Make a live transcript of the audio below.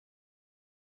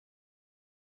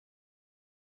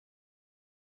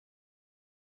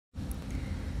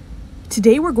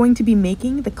Today we're going to be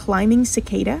making the Climbing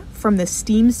Cicada from the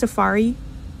Steam Safari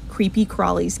Creepy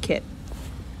Crawlies kit.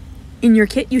 In your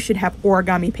kit you should have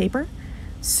origami paper,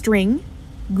 string,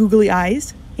 googly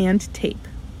eyes, and tape.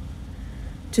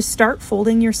 To start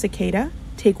folding your cicada,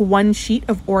 take one sheet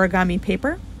of origami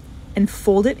paper and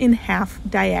fold it in half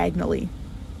diagonally.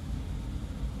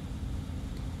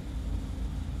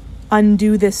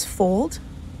 Undo this fold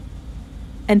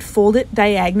and fold it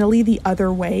diagonally the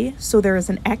other way so there is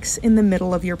an X in the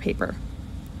middle of your paper.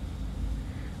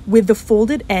 With the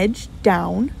folded edge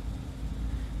down,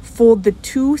 fold the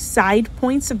two side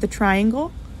points of the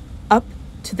triangle up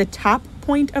to the top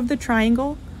point of the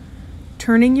triangle,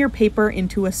 turning your paper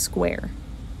into a square.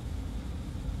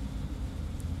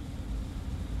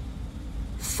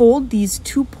 Fold these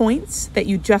 2 points that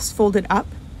you just folded up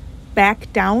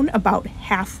back down about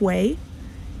halfway.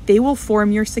 They will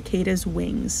form your cicada's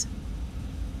wings.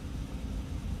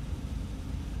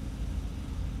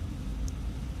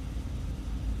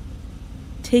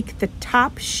 Take the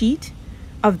top sheet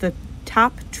of the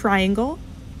top triangle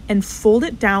and fold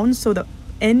it down so the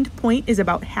end point is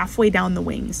about halfway down the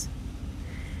wings.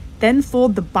 Then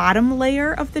fold the bottom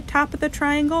layer of the top of the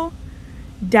triangle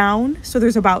down so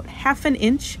there's about 1/2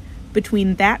 inch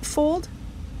between that fold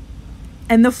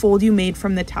and the fold you made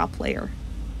from the top layer.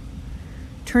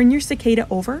 Turn your cicada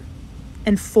over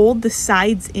and fold the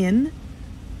sides in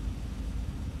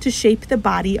to shape the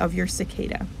body of your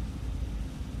cicada.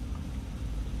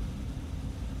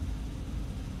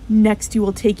 Next, you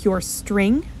will take your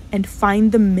string and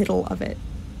find the middle of it.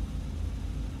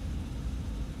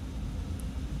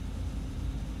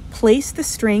 Place the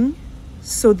string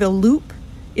so the loop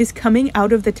is coming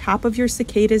out of the top of your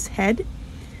cicada's head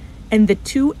and the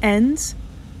two ends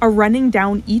are running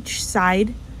down each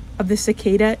side of the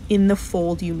cicada in the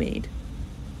fold you made.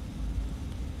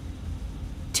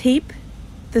 Tape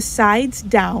the sides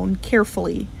down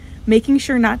carefully, making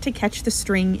sure not to catch the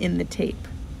string in the tape.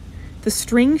 The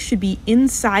string should be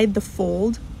inside the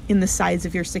fold in the sides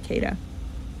of your cicada,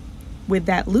 with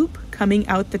that loop coming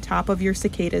out the top of your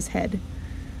cicada's head.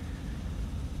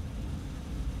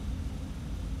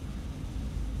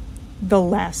 The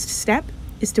last step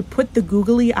is to put the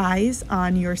googly eyes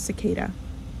on your cicada.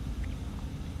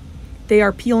 They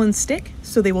are peel and stick,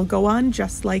 so they will go on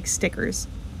just like stickers.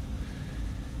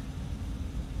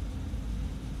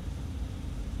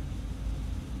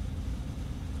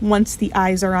 Once the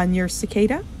eyes are on your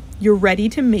cicada, you're ready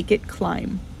to make it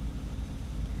climb.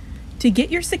 To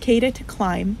get your cicada to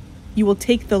climb, you will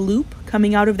take the loop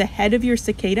coming out of the head of your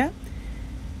cicada,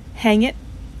 hang it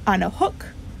on a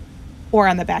hook or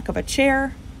on the back of a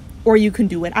chair, or you can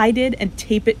do what I did and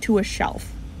tape it to a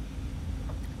shelf.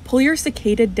 Pull your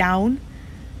cicada down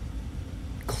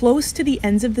close to the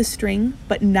ends of the string,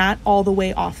 but not all the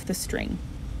way off the string.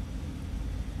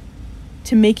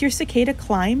 To make your cicada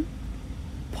climb,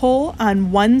 pull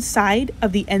on one side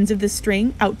of the ends of the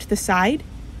string out to the side,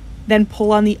 then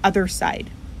pull on the other side.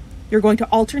 You're going to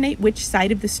alternate which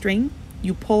side of the string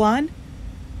you pull on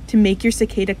to make your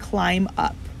cicada climb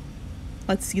up.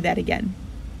 Let's see that again.